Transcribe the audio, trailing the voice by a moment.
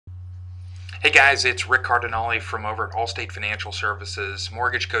Hey guys, it's Rick Cardinali from over at Allstate Financial Services,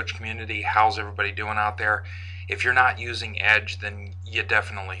 Mortgage Coach Community. How's everybody doing out there? If you're not using Edge, then you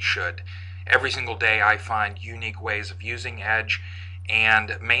definitely should. Every single day I find unique ways of using Edge,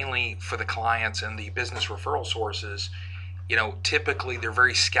 and mainly for the clients and the business referral sources. Typically they're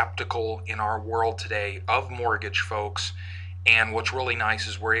very skeptical in our world today of mortgage folks. And what's really nice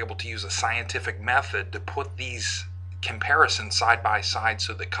is we're able to use a scientific method to put these comparisons side by side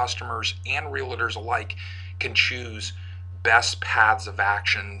so that customers and realtors alike can choose best paths of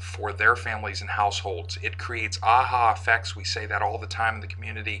action for their families and households. It creates aha effects. We say that all the time in the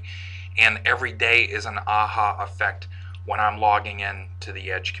community, and every day is an aha effect when I'm logging in to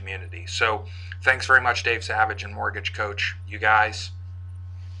the Edge community. So thanks very much, Dave Savage and Mortgage Coach. You guys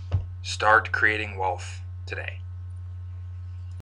start creating wealth today.